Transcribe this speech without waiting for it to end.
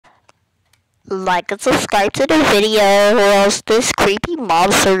Like and subscribe to the video, or else this creepy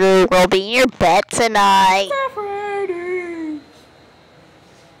monster will be in your bed tonight.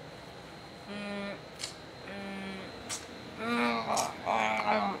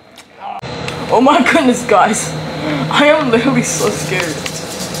 Oh my goodness, guys. I am literally so scared.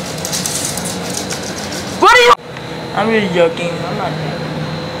 What are you? I'm just joking. I'm not joking.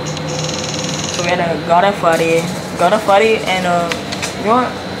 So we had a got a fight, and you know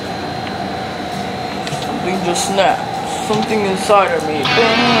what? Something just snapped. Something inside of me.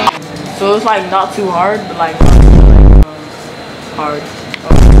 So it's like not too hard, but like hard.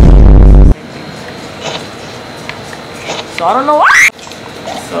 So I don't know why.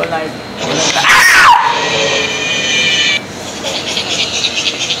 So like.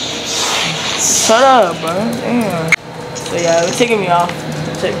 Shut up, bro. Damn. So yeah, we're taking me off.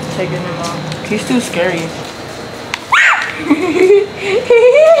 Taking him off. He's too scary.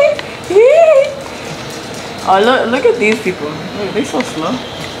 Oh, look at these people. Look, they're so slow.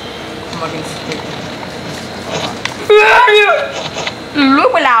 Oh my goodness.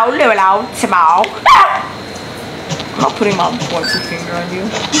 Look below, small. I'm not putting my pointy finger on you.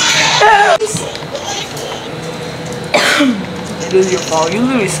 It is your fault. You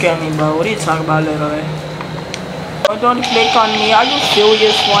literally scared me, bro. What are you talking about, little boy? Oh, don't click on me. Are you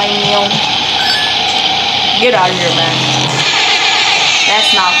serious, Wayne? Get out of here, man.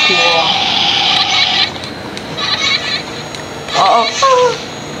 That's not cool. Uh-oh.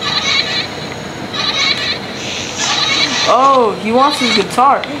 Oh, he wants his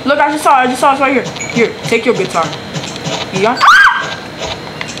guitar. Look, I just saw it right here. Here, take your guitar. You got?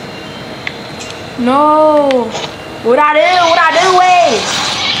 No. What I do, wait.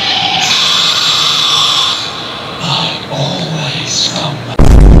 I always come.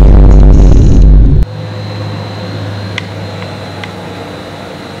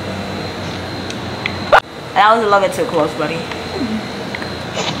 That was a little bit too close, buddy.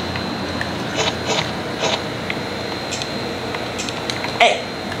 Hey,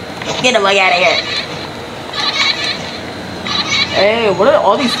 get the fuck out of here. Hey, what are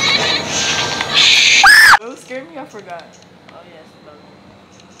all these? What scared me? I forgot. Oh yes,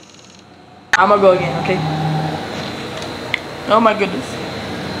 I'm gonna go again, okay? Oh my goodness.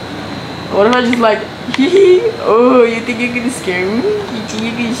 What if I just like, oh, you think you're gonna scare me? You think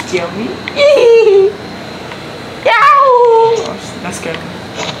you're gonna scare me? Oh, that scared me.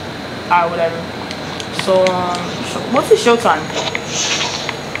 Alright, whatever. So, what's the showtime?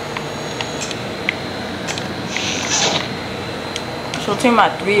 Showtime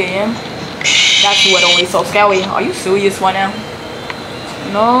at 3 a.m. That's what always so scary. Are you serious right now?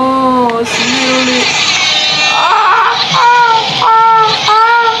 No, it's literally.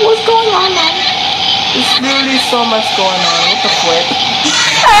 What's going on, man? There's literally so much going on. What the flip?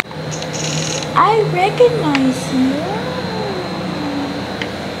 I recognize you.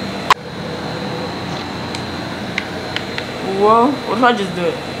 Whoa, what if I just do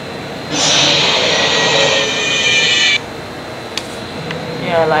it?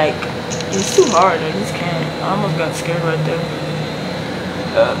 Yeah, like, it's too hard. I just can't. I almost got scared right there.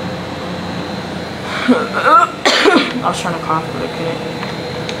 I was trying to cough, but I couldn't.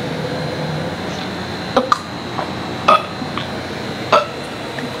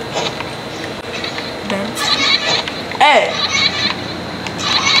 Hey!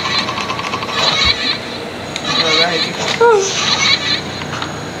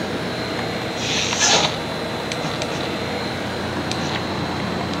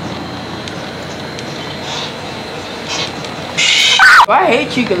 I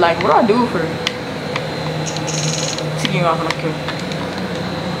hate Chica. Like, what do I do for her? Taking off, I don't care.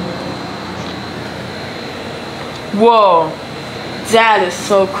 Whoa, that is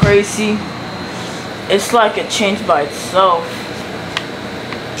so crazy. It's like it changed by itself.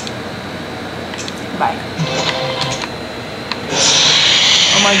 Bye.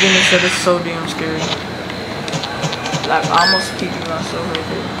 Oh my goodness, that is so damn scary. Like, I almost peed myself right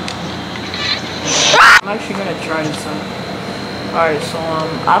there. I'm actually gonna try this out. Alright, so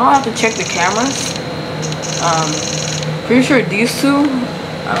I don't have to check the cameras. Pretty sure these two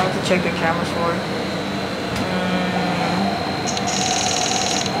I don't have to check the cameras for.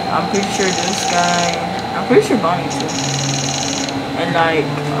 I'm pretty sure this guy, I'm pretty sure Bonnie too. And like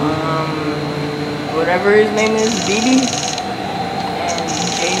whatever his name is, BB and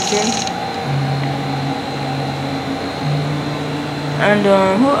Jason. And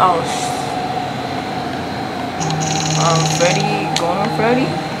who else? Freddy, going on Freddy,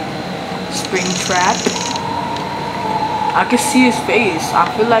 Springtrap. I can see his face. I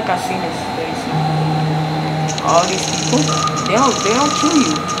feel like I've seen his face. All these people, they don't kill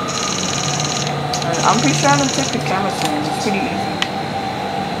you. I'm pretty sure I haven't checked the camera soon. It's pretty easy.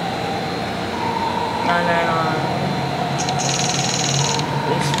 And then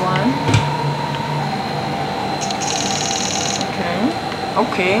this one.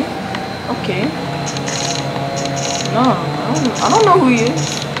 Okay. No, I don't know who he is.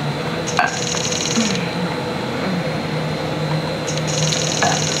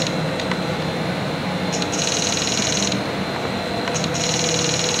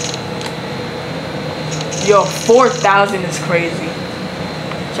 Yo, 4,000 is crazy.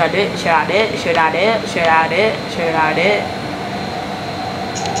 Should I did?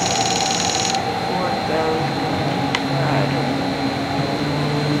 4,000.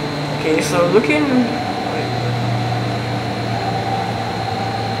 Okay, so looking.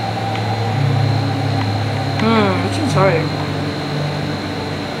 Which one's harder?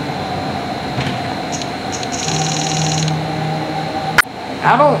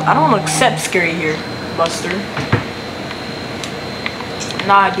 I don't accept scary here, Buster.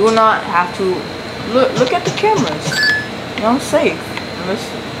 Nah, I do not have to look at the cameras. You know, I'm safe.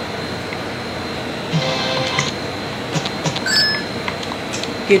 Listen.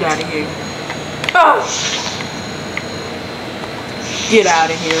 Get out of here. Oh! Get out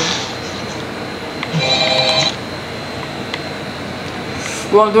of here.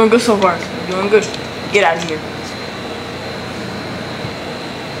 Well, I'm doing good so far. I'm doing good. Get out of here.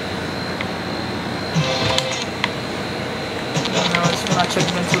 No, it's when I check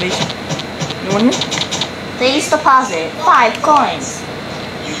the ventilation. Anyone here? Please deposit 5 coins.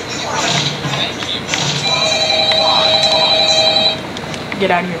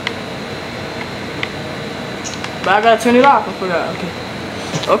 Get out of here. But I gotta turn it off. I forgot. Okay.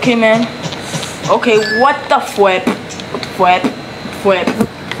 Okay, man. Okay, what the fwep? What the fwep? Fwep.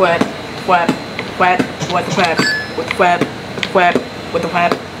 What the fwep? What the fwep? What the fwep? What the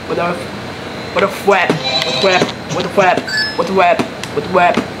fwep? What the fwep? What the fwep? What the fwep? What the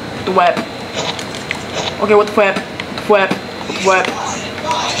fwep? What the fwep? Okay, what the fwep? What the fwep?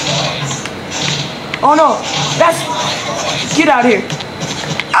 Oh no! That's... Get out of here!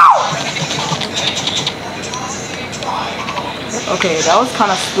 Okay, that was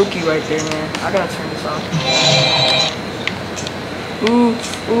kind of spooky right there, man. I gotta turn this off. Ooh,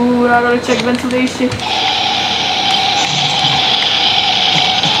 I gotta check ventilation.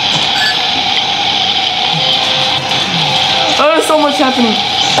 Oh, there's so much happening.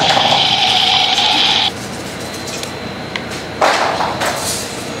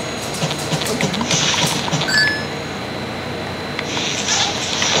 Okay.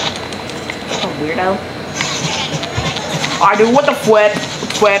 Oh, weirdo. Alright, dude, what the fwep?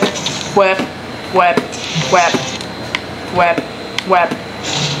 Fwep. What the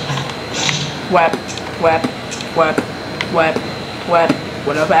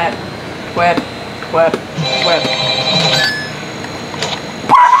fwep? What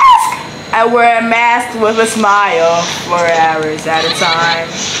I wear a mask with a smile for hours at a time.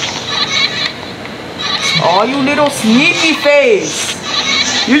 Oh, you little sneaky face!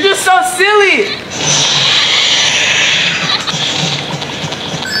 You're just so silly!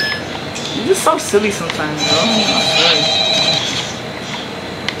 You're just so silly sometimes, bro. I'm sorry.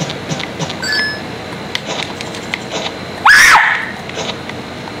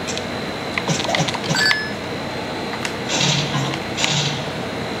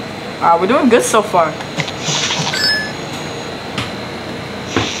 Alright, we're doing good so far.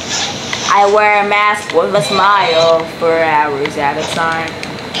 I wear a mask with a smile for hours at a time.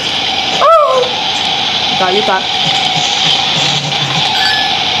 Oh! You thought.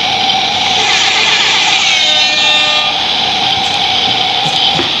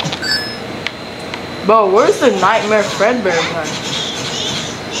 Bro, where's the Nightmare Fredbear guy?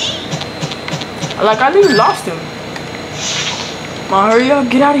 Like, I really lost him. Come on, hurry up.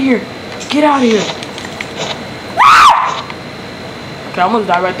 Get out of here. Get out of here. Okay, I almost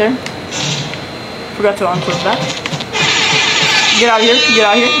died right there. Forgot to unclose that. Get out of here. Get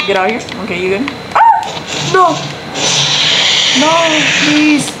out of here. Get out of here. Okay, you good? No. No,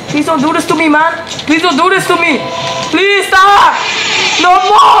 please. Please don't do this to me, man. Please don't do this to me. Please stop. No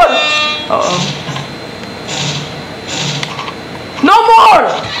more. Uh-oh. No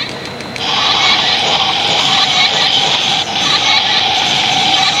more.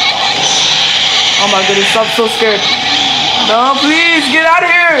 Oh my goodness, I'm so scared. No, please, get out of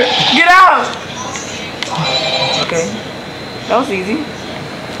here. Get out. Okay, that was easy.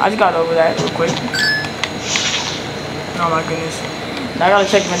 I just got over that real quick. Oh my goodness. Now I gotta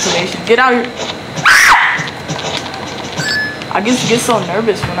check ventilation. Get out of here. I just get so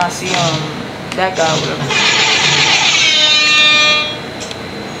nervous when I see that guy or whatever.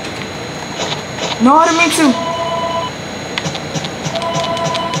 No, I didn't mean to.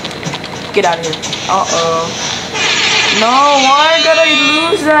 Get out of here. Uh-oh. No, why did I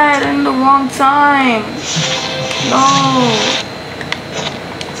lose that in the wrong time? No.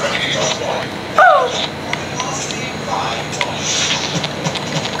 Oh.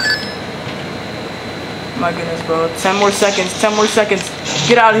 My goodness, bro. 10 more seconds. 10 more seconds.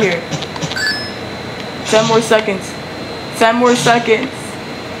 Get out of here. 10 more seconds. 10 more seconds.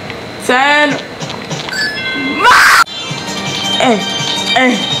 10.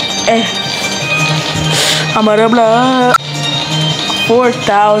 I'm out of blood.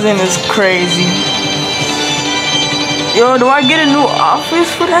 4,000 is crazy. Yo, do I get a new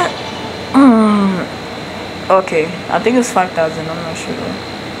office for that? Okay, I think it's 5,000. I'm not sure though.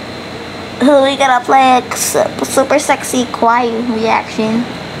 We gotta play a super sexy quiet reaction.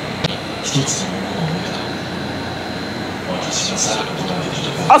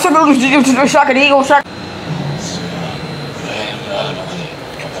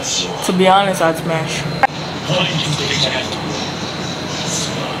 To be honest, I'd smash.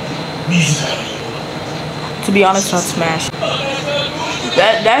 To be honest, I'd smash.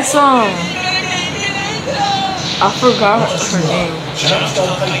 That's I forgot her name.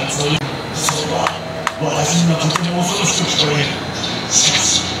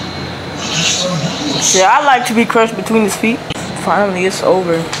 Yeah, I like to be crushed between his feet. Finally, it's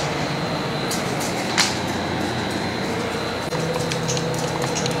over.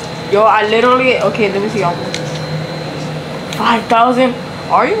 Yo, I literally, okay, let me see y'all. 5,000?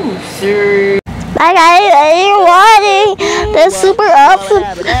 Are you serious? Bye guys, you're watching the super awesome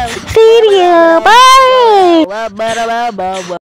video. Bye!